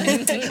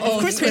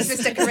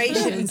Christmas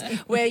decorations,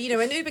 where,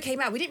 when Uber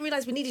came out, we didn't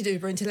realise we needed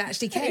Uber until it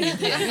actually came.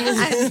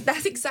 And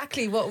that's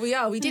exactly what we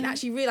are. We didn't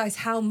actually realise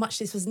how much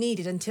this was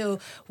needed until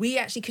we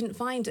actually couldn't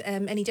find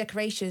any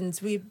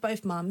decorations. We're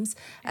both mums.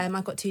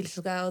 I've got 2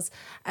 little girls.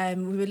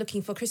 We were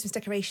looking for Christmas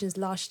decorations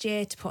last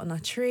year to put on our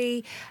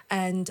tree,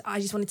 and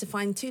I just wanted to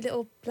find 2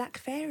 little black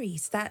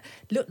fairies that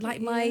looked like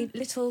my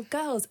little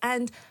girls.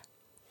 And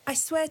I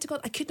swear to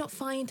God, I could not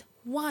find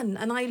one,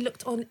 and I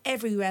looked on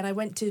everywhere, and I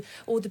went to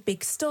all the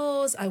big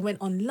stores, I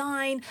went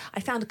online, I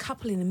found a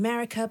couple in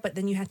America, but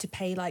then you had to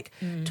pay like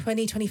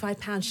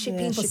 £20-25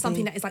 shipping for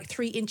something that is like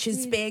 3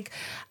 inches big.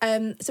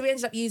 So we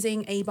ended up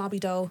using a Barbie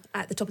doll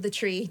at the top of the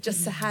tree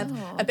just to have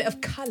a bit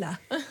of colour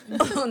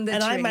on the tree.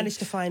 And I managed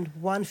to find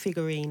one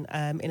figurine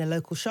in a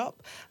local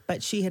shop,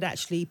 but she had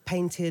actually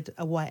painted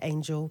a white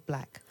angel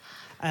black.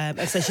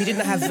 And so she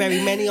didn't have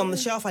very many on the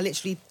shelf. I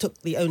literally took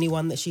the only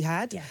one that she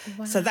had. Yeah.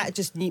 Wow. So that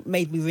just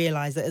made me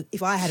realise that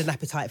if I had an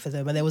appetite for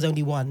them and there was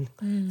only one,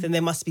 then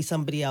there must be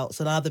somebody else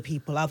and other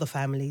people, other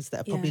families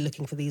that are probably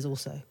looking for these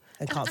also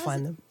and can't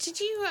find them. Did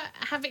you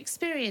have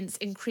experience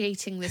in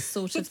creating this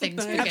sort of thing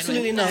to begin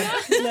Absolutely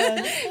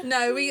with?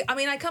 No.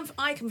 I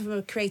come from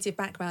a creative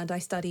background. I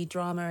studied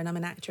drama and I'm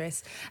an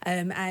actress.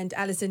 And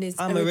Alison is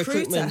I'm a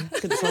recruitment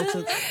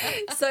consultant.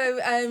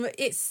 So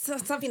it's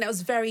something that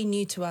was very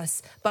new to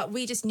us, but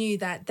we just knew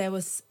that there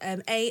was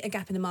a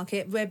gap in the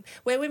market. We're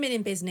women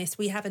in business.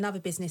 We have another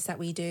business that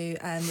we do,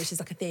 which is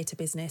like a theatre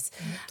business.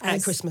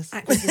 At Christmas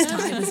time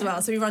as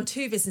well. So we run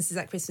 2 businesses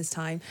at Christmas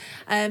time.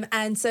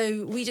 And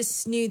so we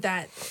just knew that,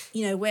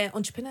 we're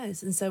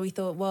entrepreneurs. And so we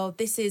thought, well,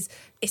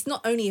 it's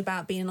not only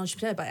about being an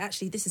entrepreneur, but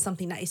actually this is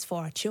something that is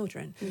for our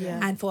children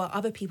and for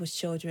other people's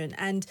children.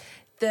 And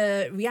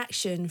the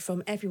reaction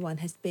from everyone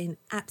has been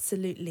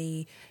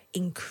absolutely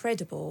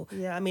incredible.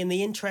 Yeah, I mean,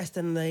 the interest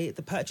and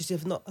the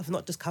purchases have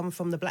not just come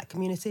from the black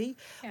community,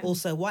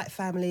 also white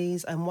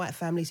families and white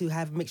families who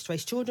have mixed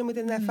race children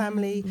within their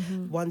family,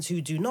 ones who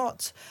do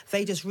not.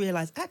 They just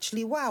realise,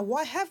 actually, wow,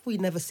 why have we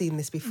never seen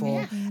this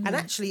before? And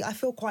actually, I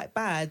feel quite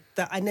bad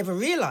that I never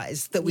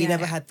realised that we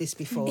never had this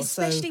before.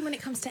 Especially when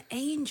it comes to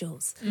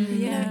angels.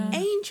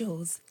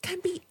 Angels can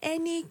be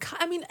any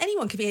colour. I mean,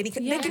 anyone can be any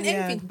colour.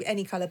 Anything can be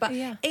any colour. But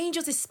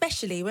angels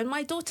especially, when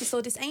my daughter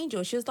saw this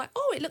angel, she was like,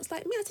 oh, it looks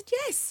like me. I said,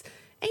 yes.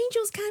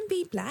 Angels can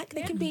be black,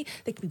 they can be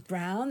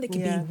brown, they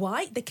can be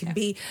white, they can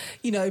be,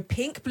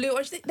 pink, blue,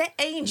 orange. They're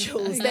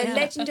angels. They're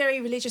legendary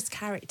religious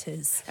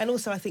characters. And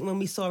also I think when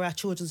we saw our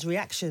children's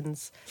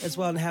reactions as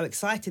well and how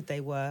excited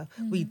they were,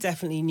 we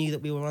definitely knew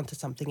that we were onto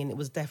something, and it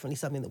was definitely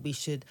something that we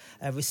should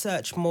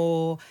research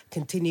more,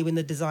 continue in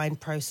the design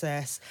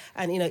process.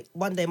 And,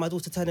 one day my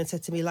daughter turned and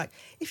said to me, like,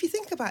 if you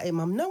think about it,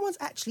 Mum, no one's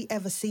actually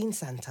ever seen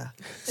Santa.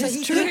 So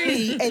he could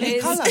be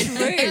any colour.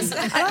 And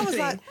I was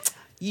like...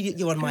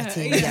 You're on my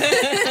team. Yeah.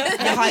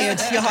 You're hired.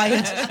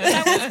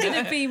 That was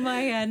going to be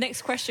my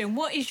next question.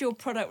 What is your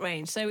product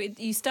range? So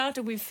you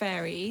started with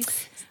fairies.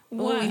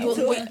 Wow.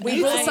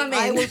 We brought some in.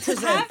 I will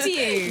present. Have you?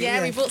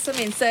 Yeah, we brought some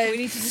in. So we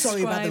need to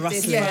Sorry about the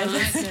rustling.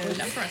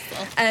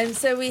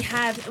 So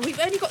we've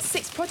only got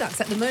 6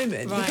 products at the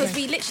moment because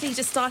we literally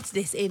just started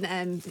this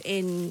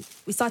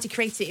we started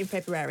creating it in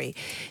February.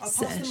 I'll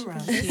pass them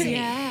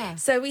around.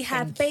 So we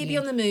have Baby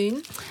on the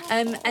Moon.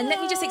 And let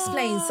me just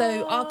explain.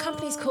 So our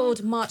company's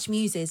called March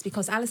Muses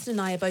because Alison and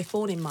I are both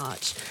born in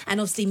March.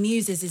 And obviously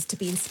Muses is to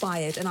be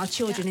inspired, and our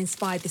children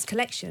inspired this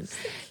collection.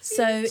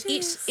 So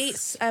each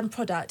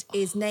product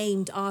is named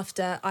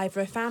after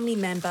either a family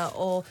member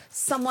or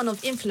someone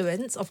of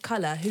influence of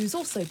colour who's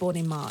also born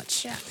in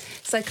March. Yeah.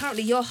 So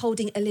currently you're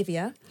holding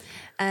Olivia,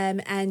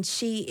 and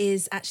she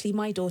is actually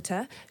my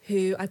daughter,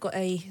 who I've got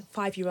a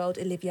 5-year-old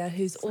Olivia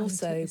who's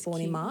also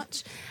born in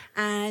March.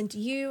 And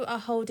you are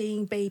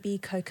holding baby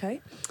Coco,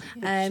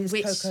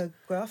 which Coco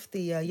Graf, the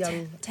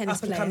young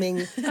tennis up-and-coming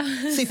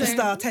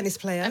superstar tennis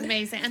player.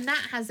 Amazing. And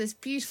that has this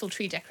beautiful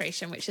tree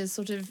decoration, which is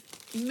sort of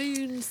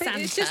moon Santa.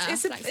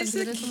 It's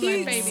a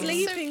cute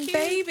sleeping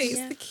baby.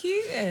 It's the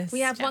cutest. We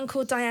have one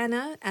called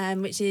Diana,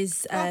 which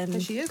is... there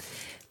she is.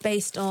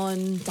 Based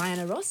on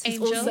Diana Ross, who's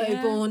Angel,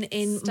 also born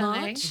in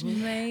Stunning. March.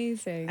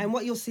 Amazing. And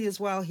what you'll see as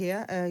well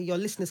here, your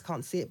listeners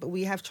can't see it, but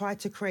we have tried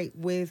to create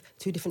with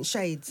 2 different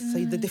shades.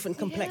 So the different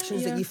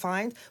complexions that you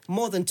find,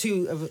 more than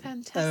 2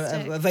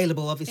 are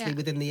available, obviously,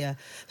 within the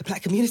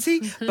black community.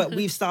 But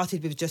we've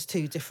started with just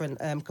 2 different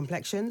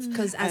complexions.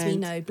 Because as we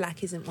know,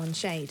 black isn't one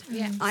shade.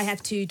 Yeah. I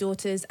have 2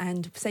 daughters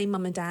and same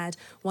mum and dad.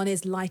 One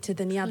is lighter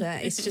than the other.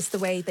 It's just the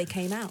way they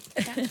came out.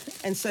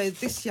 And so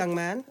this young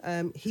man,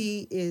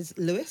 he is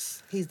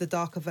Lewis. He's the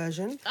darker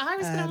version. I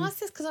was going to ask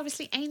this because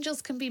obviously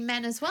angels can be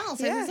men as well.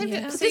 So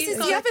this is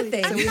the other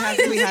thing.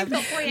 So we have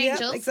boy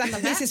angels. Exactly.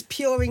 This is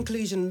pure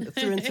inclusion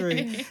through and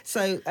through.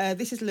 So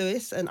this is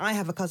Lewis, and I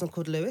have a cousin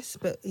called Lewis,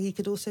 but he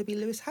could also be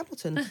Lewis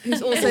Hamilton,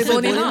 who's also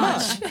born in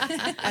March.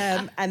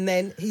 And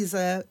then his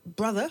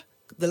brother,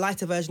 the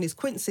lighter version, is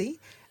Quincy.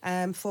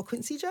 For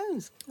Quincy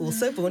Jones,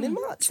 also born in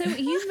March. So are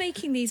you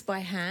making these by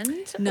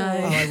hand? No.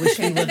 Oh, I wish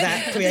we were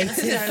that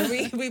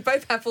creative. No, we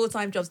both have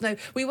full-time jobs. No,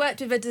 we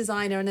worked with a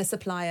designer and a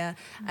supplier,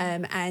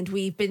 and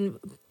we've been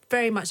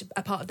very much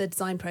a part of the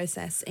design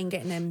process in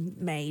getting them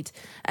made.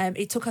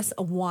 It took us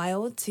a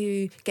while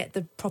to get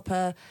the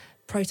proper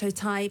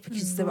prototype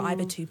because they were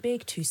either too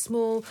big, too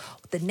small.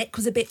 The neck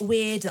was a bit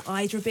weird. The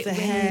eyes were a bit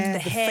weird.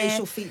 The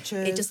facial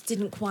features. It just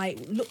didn't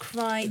quite look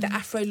right. The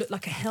afro looked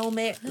like a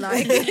helmet.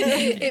 Like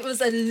it was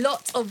a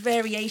lot of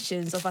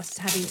variations of us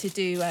having to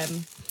do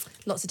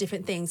lots of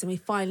different things. And we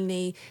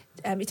finally,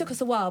 it took us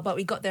a while, but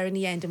we got there in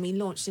the end, and we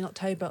launched in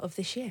October of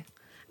this year.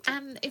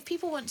 And if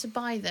people want to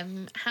buy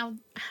them,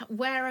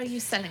 where are you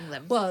selling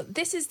them? Well,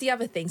 this is the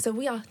other thing. So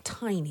we are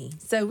tiny.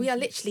 So we are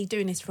literally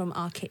doing this from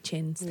our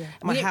kitchens. Yeah.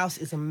 My house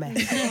is a mess.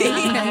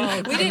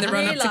 We didn't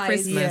realise.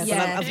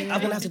 I'm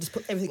going to have to just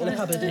put everything in a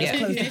cupboard and just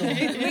close the door.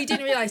 We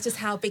didn't realise just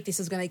how big this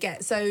was going to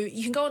get. So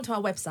you can go onto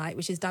our website,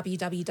 which is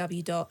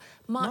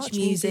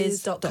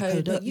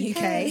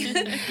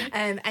www.marchmuses.co.uk,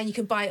 and you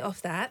can buy it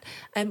off that.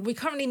 We're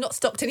currently not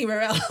stocked anywhere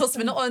else.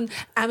 We're not on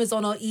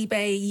Amazon or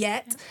eBay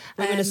yet.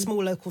 We're in a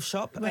small local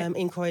shop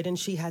in Croydon.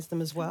 She has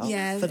them as well.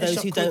 Yeah, for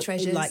those who don't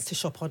like to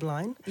shop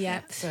online.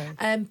 Yeah. So.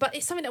 But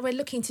it's something that we're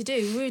looking to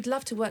do. We would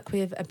love to work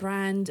with a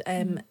brand,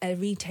 a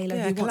retailer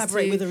who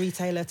collaborate wants with a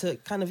retailer to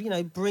kind of,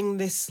 bring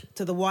this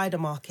to the wider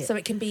market. So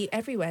it can be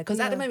everywhere. Because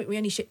at the moment we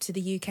only ship to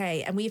the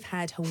UK, and we've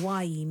had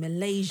Hawaii,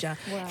 Malaysia,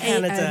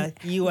 Canada,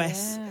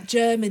 US,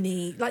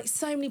 Germany, like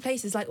so many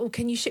places. Like,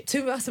 can you ship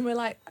to us? And we're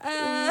like,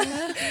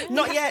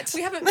 not yet.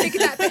 We haven't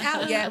figured that bit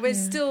out yet. We're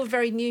still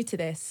very new to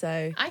this.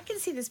 So I can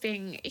see this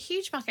being a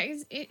huge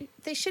market.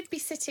 They should be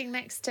sitting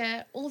next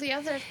to all the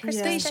other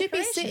Christmas They should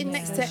be sitting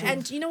next to,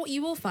 and you know what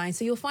you will find?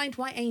 So you'll find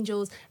white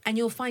angels and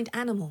you'll find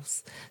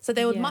animals. So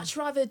they would much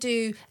rather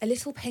do a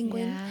little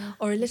penguin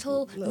or a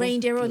little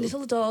reindeer or a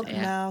little dog.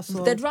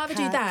 They'd rather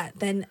do that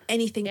than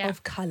anything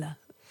of colour.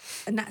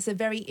 And that's a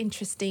very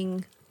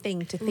interesting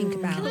thing to think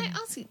about. Can I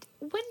ask you,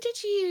 when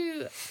did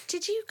you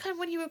kind of,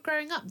 when you were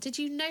growing up, did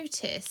you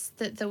notice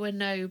that there were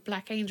no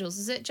black angels?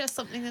 Is it just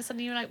something that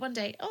suddenly you were like one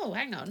day,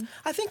 hang on?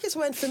 I think it's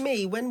when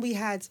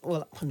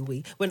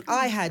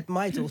I had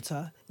my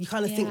daughter, you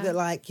kind of think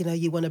that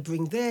you want to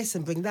bring this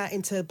and bring that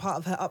into part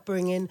of her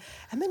upbringing.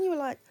 And then you were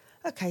like,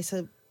 okay,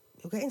 so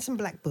we're getting some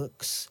black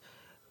books,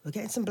 we're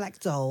getting some black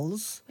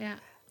dolls. Yeah.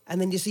 And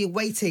then you're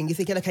waiting, you're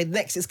thinking, okay,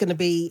 next it's going to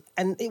be,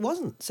 and it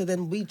wasn't. So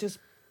then we just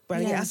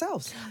branding it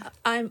ourselves.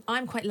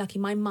 I'm quite lucky.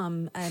 My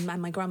mum and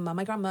my grandma.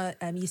 My grandma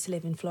used to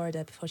live in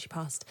Florida before she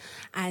passed,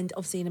 and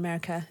obviously in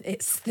America,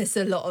 there's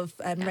a lot of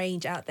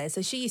range out there.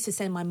 So she used to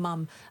send my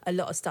mum a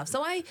lot of stuff.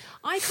 So I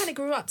kind of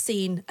grew up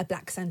seeing a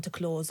black Santa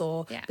Claus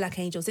or black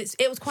angels.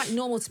 It was quite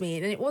normal to me,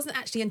 and it wasn't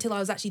actually until I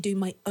was actually doing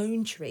my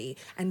own tree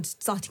and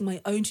starting my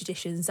own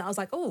traditions that I was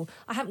like, I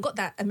haven't got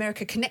that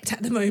America Connect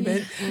at the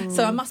moment,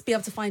 so I must be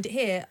able to find it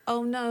here.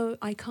 Oh no,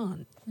 I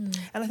can't. And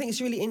I think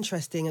it's really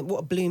interesting, and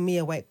what blew me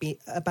away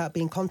about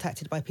being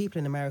contacted by people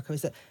in America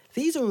is that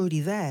these are already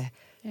there.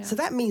 Yeah. So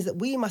that means that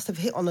we must have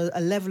hit on a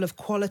level of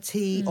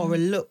quality or a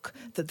look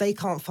that they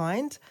can't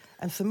find.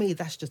 And for me,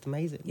 that's just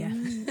amazing. Yeah.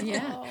 From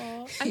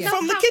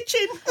the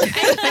kitchen.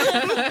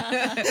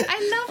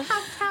 I love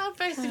how proud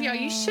both of you are.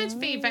 You should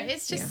be, but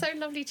it's just so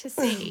lovely to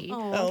see.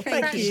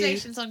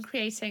 Congratulations on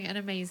creating an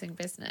amazing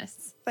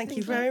business. Thank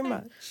you very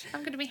much. I'm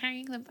going to be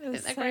hanging them. I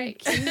think they're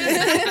great.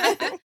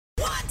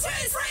 1, 2, 3,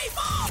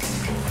 4.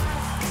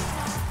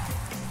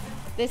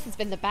 This has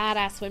been the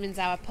Badass Women's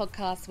Hour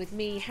podcast with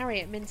me,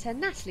 Harriet Minter,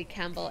 Natalie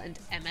Campbell and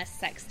Emma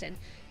Sexton.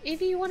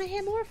 If you want to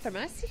hear more from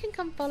us, you can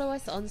come follow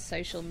us on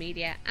social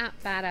media at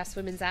Badass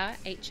Women's Hour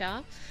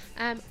HR,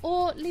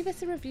 or leave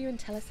us a review and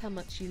tell us how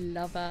much you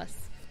love us.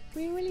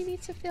 We really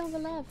need to feel the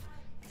love.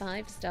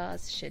 5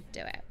 stars should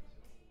do it.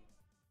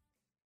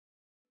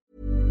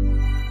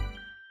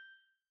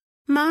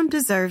 Mom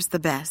deserves the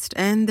best,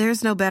 and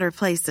there's no better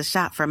place to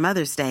shop for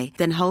Mother's Day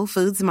than Whole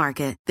Foods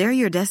Market. They're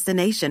your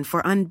destination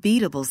for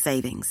unbeatable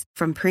savings,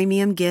 from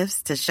premium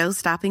gifts to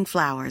show-stopping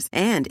flowers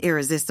and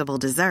irresistible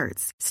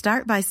desserts.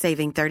 Start by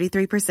saving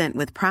 33%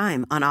 with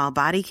Prime on all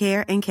body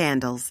care and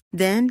candles.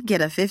 Then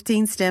get a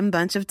 15-stem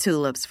bunch of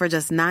tulips for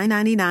just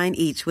 $9.99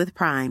 each with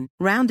Prime.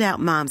 Round out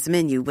Mom's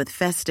menu with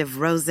festive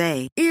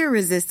rosé,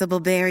 irresistible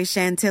berry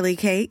chantilly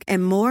cake,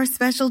 and more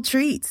special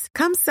treats.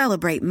 Come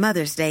celebrate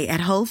Mother's Day at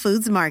Whole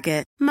Foods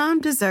Market. Mom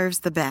deserves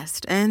the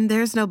best, and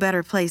there's no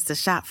better place to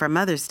shop for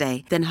Mother's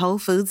Day than Whole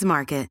Foods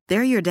Market.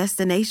 They're your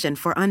destination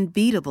for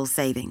unbeatable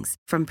savings,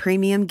 from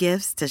premium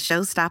gifts to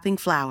show-stopping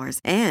flowers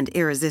and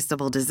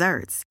irresistible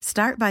desserts.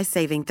 Start by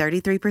saving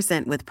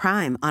 33% with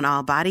Prime on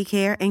all body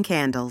care and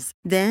candles.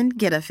 Then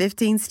get a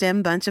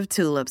 15-stem bunch of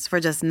tulips for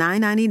just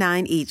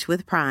 $9.99 each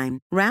with Prime.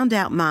 Round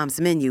out Mom's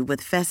menu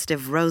with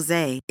festive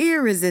rosé,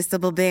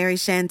 irresistible berry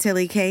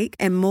chantilly cake,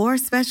 and more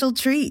special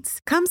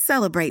treats. Come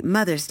celebrate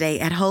Mother's Day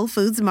at Whole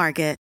Foods Market.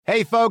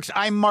 Hey, folks,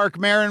 I'm Mark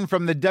Maron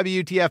from the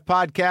WTF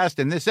Podcast,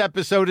 and this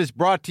episode is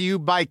brought to you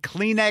by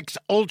Kleenex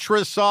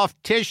Ultra Soft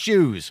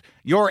Tissues,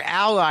 your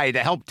ally to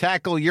help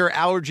tackle your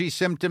allergy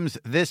symptoms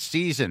this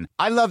season.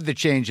 I love the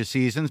change of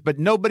seasons, but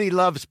nobody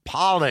loves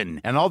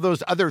pollen and all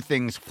those other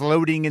things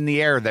floating in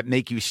the air that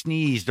make you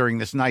sneeze during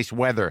this nice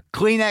weather.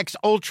 Kleenex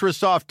Ultra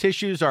Soft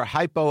Tissues are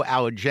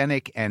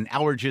hypoallergenic and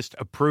allergist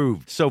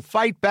approved, so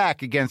fight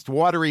back against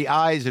watery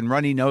eyes and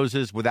runny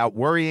noses without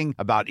worrying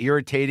about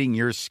irritating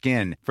your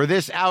skin. For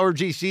this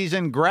allergy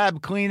season,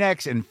 grab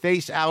Kleenex and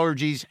face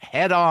allergies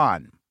head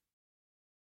on.